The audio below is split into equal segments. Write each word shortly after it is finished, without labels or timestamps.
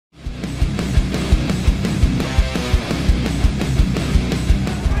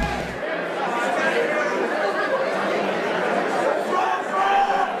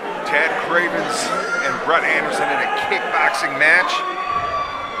kickboxing match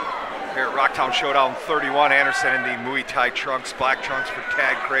here at Rocktown Showdown 31. Anderson in the Muay Thai trunks, black trunks for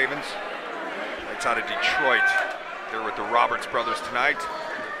Tag Cravens. It's out of Detroit. They're with the Roberts brothers tonight.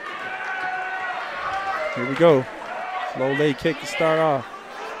 Here we go. Low leg kick to start off.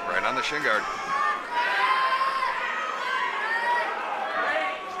 Right on the shin guard.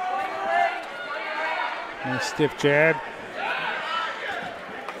 Nice stiff jab.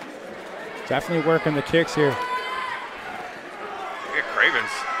 Definitely working the kicks here. Yeah, Cravens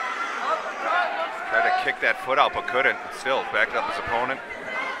tried to kick that foot out but couldn't. Still backed up his opponent.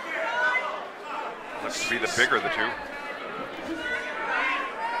 Looks to be the bigger of the two.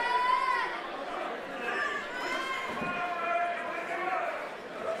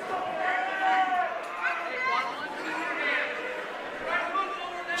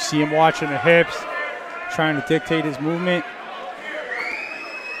 See him watching the hips, trying to dictate his movement.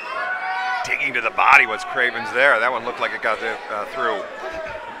 Digging to the body was Cravens there. That one looked like it got through.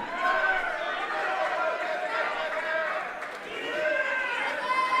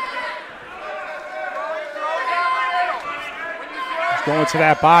 He's going to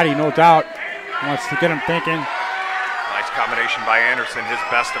that body, no doubt. Wants to get him thinking. Nice combination by Anderson, his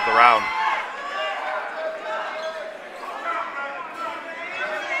best of the round.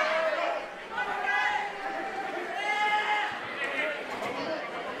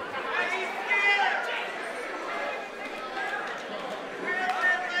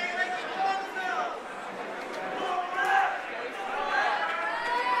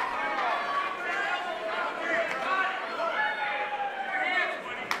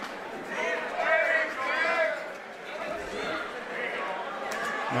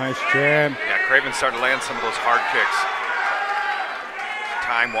 Nice jab. Yeah, Craven's starting to land some of those hard kicks.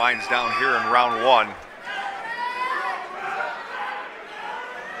 Time winds down here in round one.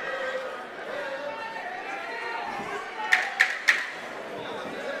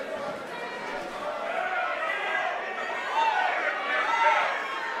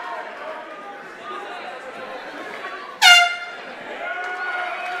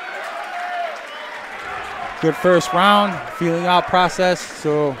 Good first round, feeling out process,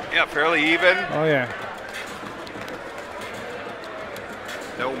 so. Yeah, fairly even. Oh yeah.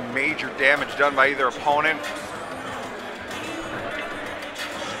 No major damage done by either opponent.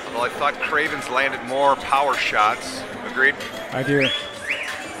 Although I thought Cravens landed more power shots. Agreed? I do.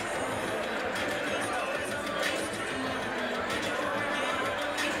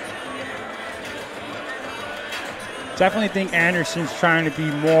 Definitely think Anderson's trying to be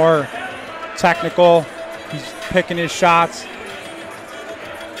more technical. He's picking his shots.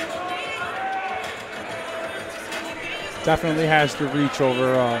 Definitely has the reach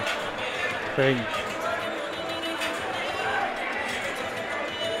over Craig.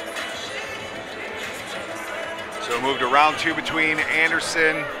 So we move to round two between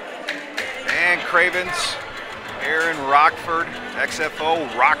Anderson and Cravens. Aaron Rockford, XFO,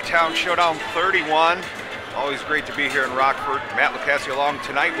 Rocktown Showdown 31. Always great to be here in Rockford. Matt Lucassi along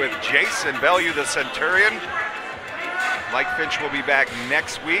tonight with Jason Bellew, the Centurion. Mike Finch will be back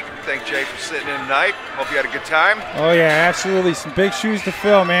next week. Thank Jay for sitting in tonight. Hope you had a good time. Oh yeah, absolutely. Some big shoes to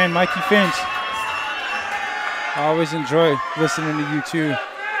fill, man. Mikey Finch. I always enjoy listening to you two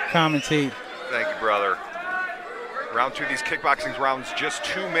commentate. Thank you, brother. Round two of these kickboxing rounds, just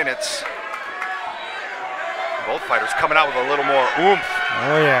 2 minutes. Both fighters coming out with a little more oomph.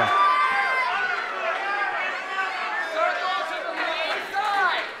 Oh yeah.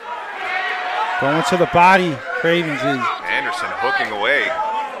 Going to the body, Cravens is. Anderson hooking away.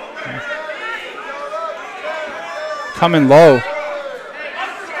 Coming low.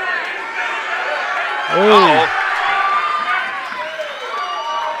 Oh.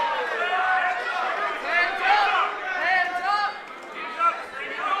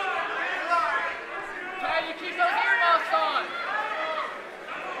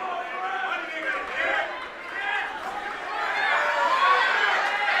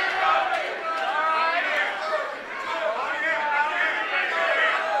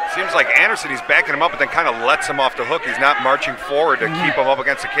 Seems like Anderson, he's backing him up, but then kind of lets him off the hook. He's not marching forward to keep him up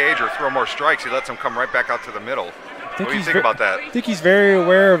against the cage or throw more strikes. He lets him come right back out to the middle. What do you think about that? I think he's very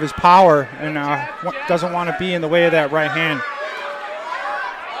aware of his power and doesn't want to be in the way of that right hand.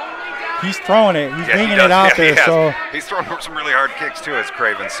 He's throwing it. He's winging it out there. So he's throwing some really hard kicks too, as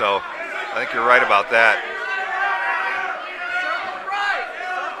Craven. So I think you're right about that.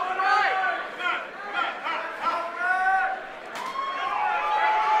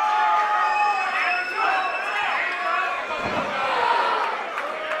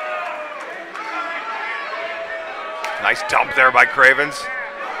 Nice dump there by Cravens.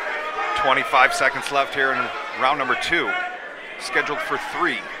 25 seconds left here in round number 2. scheduled for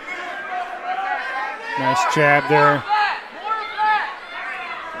 3. Nice jab there.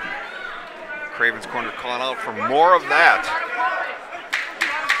 Cravens corner calling out for more of that.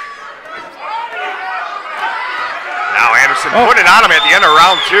 Now Anderson putting it on him at the end of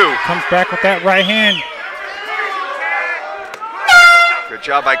round 2. Comes back with that right hand. Good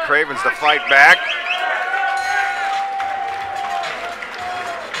job by Cravens to fight back.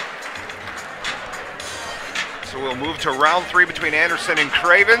 So we'll move to round 3 between Anderson and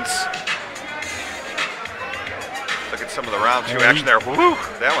Cravens. Look at some of the round 2 action there. Woo!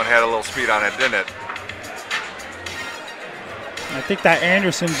 That one had a little speed on it, didn't it? I think that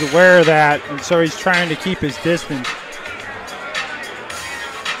Anderson's aware of that, and so he's trying to keep his distance.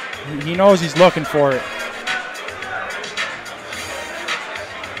 He knows he's looking for it.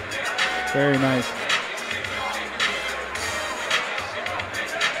 Very nice.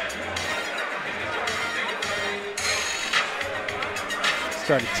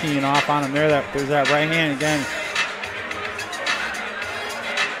 Started teeing off on him there. There's that right hand again.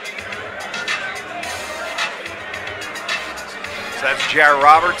 So that's Jared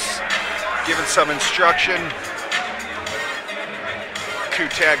Roberts giving some instruction to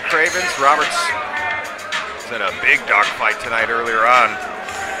Tad Cravens. Roberts was in a big dogfight tonight earlier on.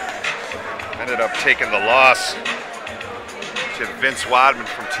 Ended up taking the loss to Vince Wadman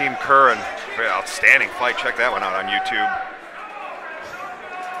from Team Curran. Very outstanding fight. Check that one out on YouTube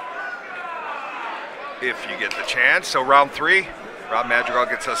if you get the chance. So round 3, Rob Madrigal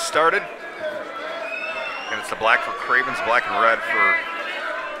gets us started. And it's the black for Cravens, black and red for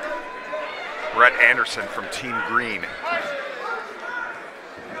Brett Anderson from Team Green.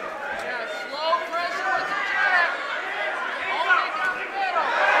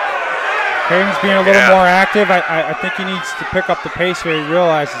 Cravens being a little more active. I think he needs to pick up the pace here. He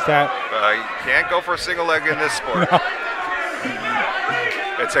realizes that. You can't go for a single leg in this sport. No.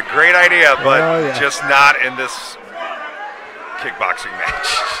 It's a great idea, but just not in this kickboxing match.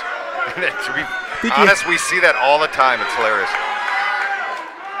 To be honest, we see that all the time. It's hilarious.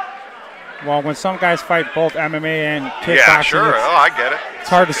 Well, when some guys fight both MMA and kickboxing, yeah, sure. Oh, I get it. It's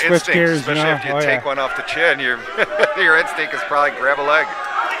hard to switch gears, especially if you take one off the chin. Your instinct is probably grab a leg.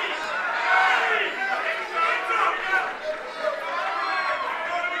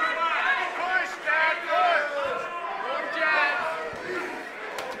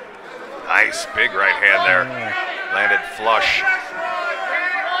 Nice, big right hand there. Landed flush.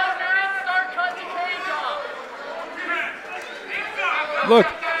 Look,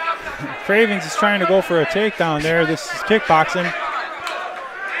 Cravens is trying to go for a takedown there. This is kickboxing.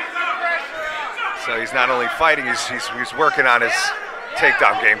 So he's not only fighting, he's working on his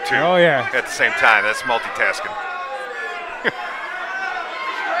takedown game too. Oh yeah. At the same time, that's multitasking.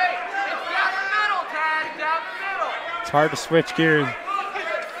 It's hard to switch gears.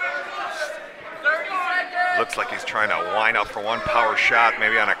 Looks like he's trying to line up for one power shot,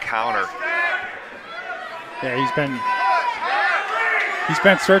 maybe on a counter. Yeah, he's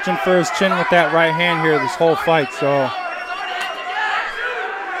been searching for his chin with that right hand here this whole fight. So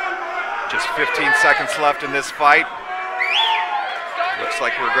just 15 seconds left in this fight. Looks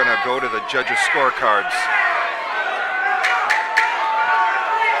like we're going to go to the judges' scorecards.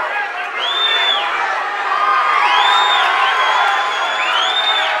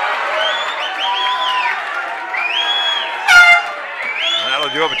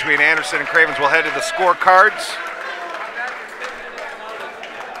 Do it between Anderson and Cravens. We'll head to the scorecards.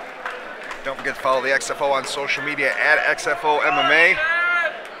 Don't forget to follow the XFO on social media at XFO MMA.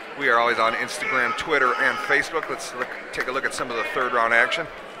 We are always on Instagram, Twitter, and Facebook. Let's take a look at some of the third round action.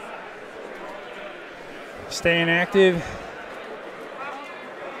 Staying active.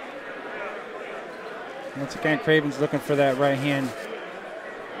 Once again, Cravens looking for that right hand.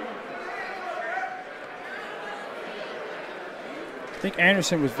 I think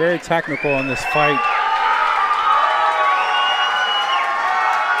Anderson was very technical in this fight.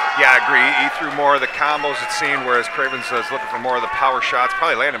 Yeah, I agree. He threw more of the combos, it seemed, whereas Cravens was looking for more of the power shots.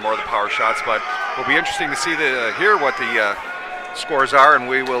 Probably landed more of the power shots, but it'll be interesting to see hear what the scores are, and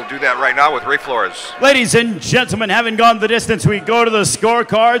we will do that right now with Ray Flores. Ladies and gentlemen, having gone the distance, we go to the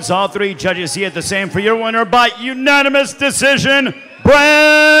scorecards. All 3 judges see it the same. For your winner by unanimous decision,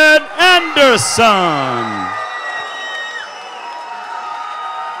 Brett Anderson.